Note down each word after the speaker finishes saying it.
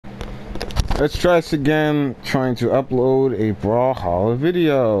Let's try this again, trying to upload a Brawlhalla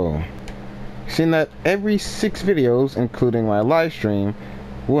video. Seeing that every 6 videos, including my live stream,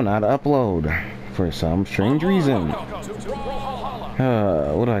 will not upload for some strange reason. What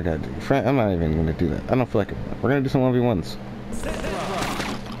do I gotta do? I'm not even gonna do that. I don't feel like it. We're gonna do some 1v1s.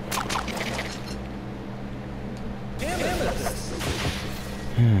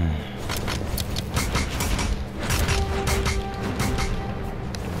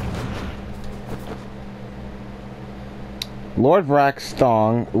 Lord Vrax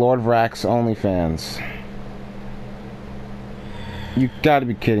Stong, Lord Vrax OnlyFans. You gotta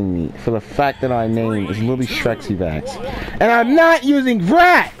be kidding me. For the fact that my name is literally Shrexy Vax. And I'm not using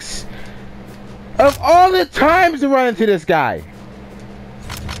Vrax! Of all the times to run into this guy!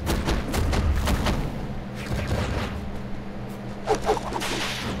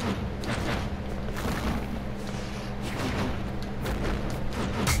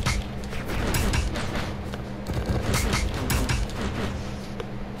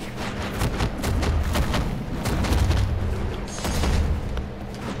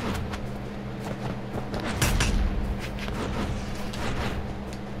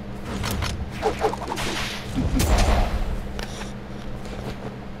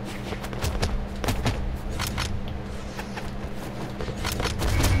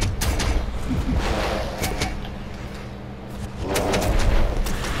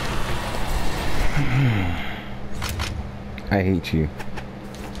 I hate you.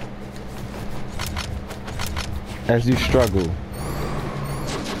 As you struggle.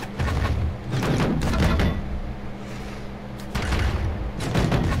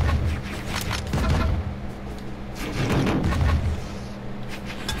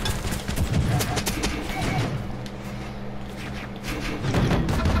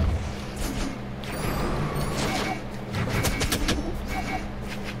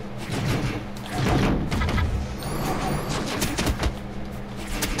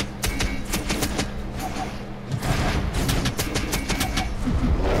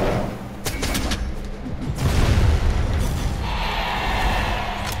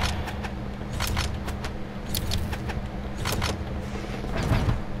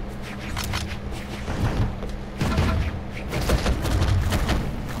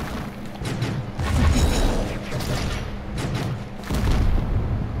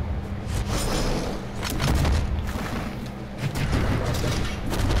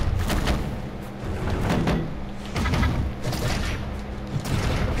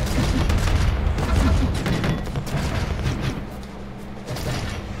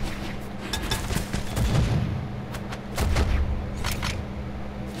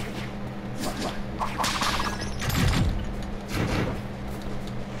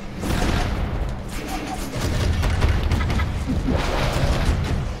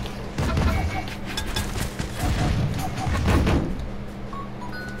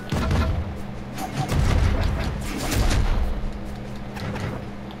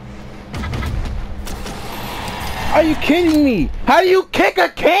 Are you kidding me? How do you kick a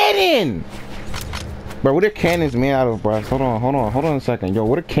cannon? Bro, what are cannons made out of, bro? Hold on a second. Yo,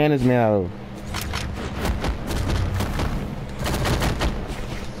 what are cannons made out of?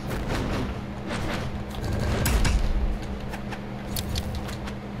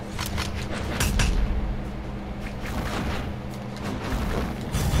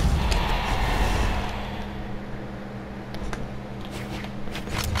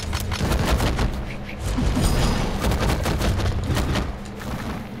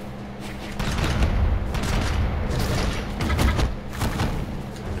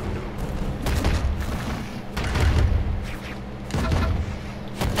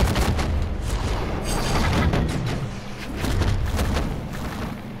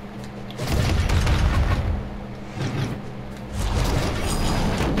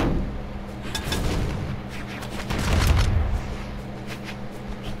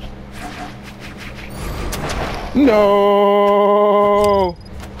 No!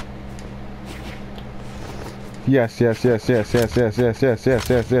 Yes. Yes! Suck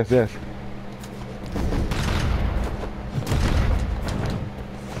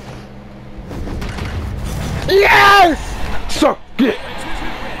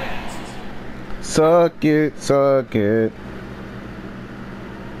it! Suck it.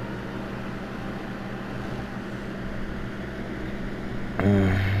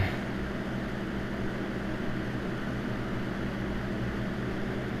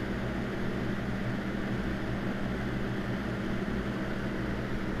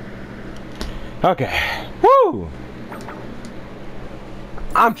 Okay. Woo!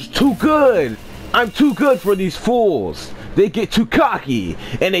 I'm just too good. I'm too good for these fools. they get too cocky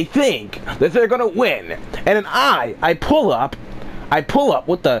and they think that they're gonna win. And then I pull up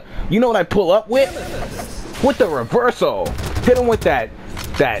with the, you know what I pull up with? With the reversal. Hit him with that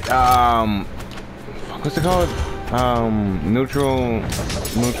what's it called? Neutral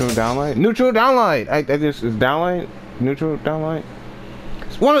downlight? Neutral downlight! I just, is downlight? Neutral downlight?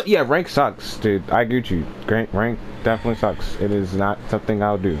 Yeah, rank sucks, dude. I agree with you. Rank definitely sucks. It is not something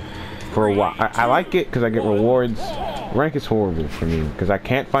I'll do for a while. I like it because I get rewards. Rank is horrible for me because I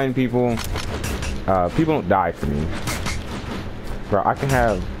can't find people. People don't die for me. Bro, I can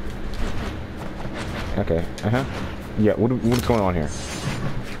have... Okay, yeah, what's going on here?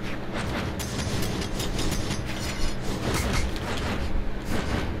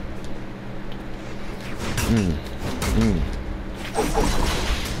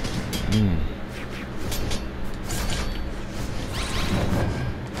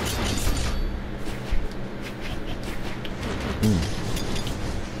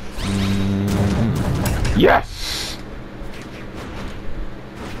 Yes!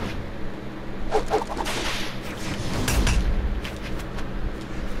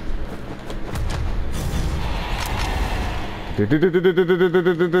 If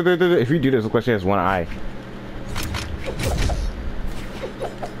you do this, look like she has one eye.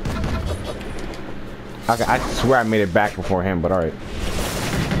 Okay, I swear I made it back before him, but alright.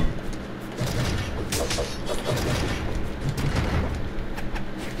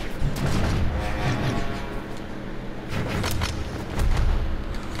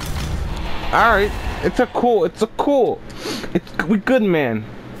 Alright, we good, man.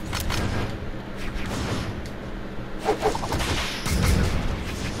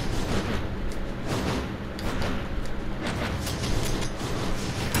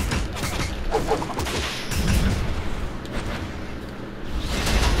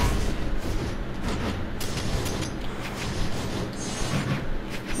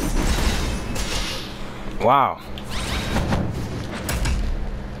 Wow.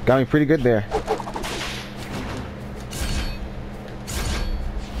 Got me pretty good there.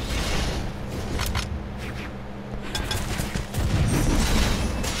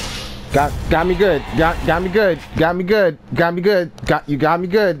 Got me good. Got me good. Got me good. Got me good. You got me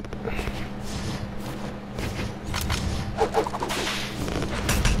good.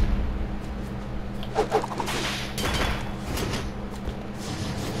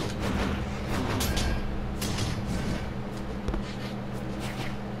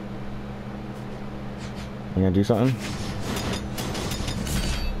 You gonna do something?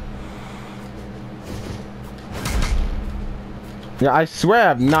 Yeah, I swear I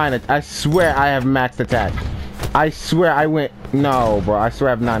have 9. I swear I have maxed attack. I swear I went. No, bro. I swear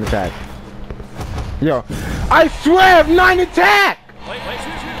I have 9 attack. Yo, I swear I have 9 attack.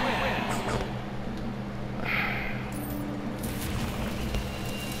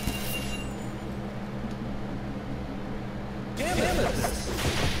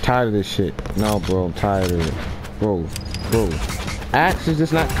 Tired of this shit. No, bro. I'm tired of it. Bro. Axe is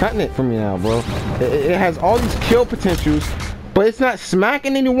just not cutting it for me now, bro. It has all these kill potentials, but it's not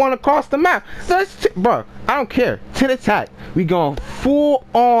smacking anyone across the map. Bro, I don't care. 10 attack. We going full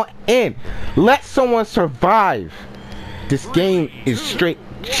on in. Let someone survive. This game is straight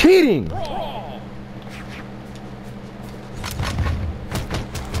cheating.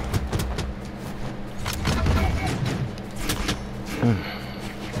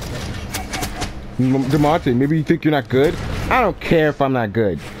 DeMonte, maybe you think you're not good? I don't care if I'm not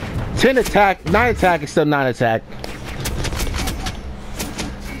good. 10 attack, 9 attack is still 9 attack.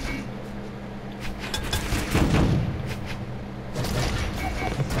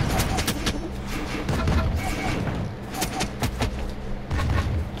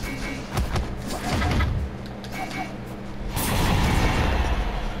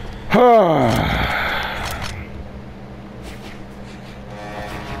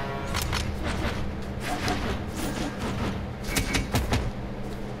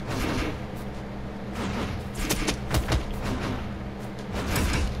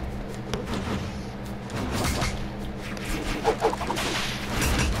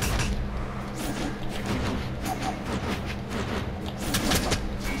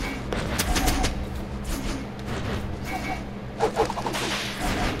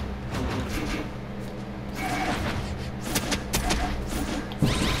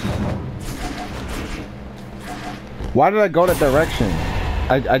 Why did I go that direction?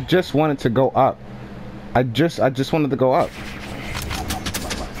 I just wanted to go up. I just wanted to go up.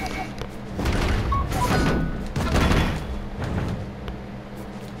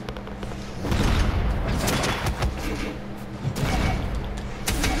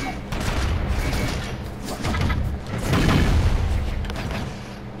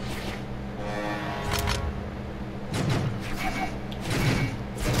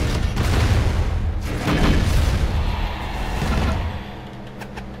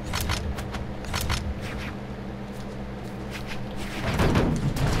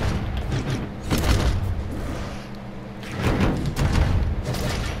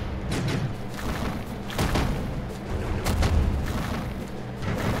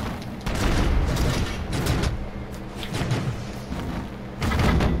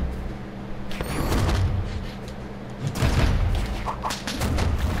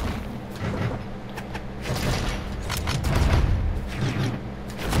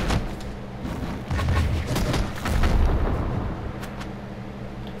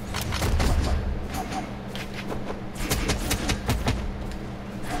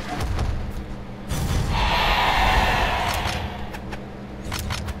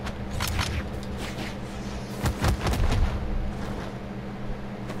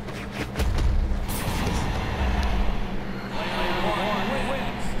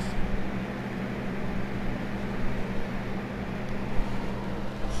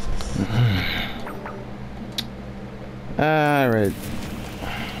 Alright.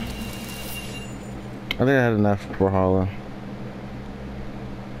 I think I had enough Brawlhalla.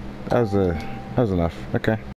 That was enough. Okay.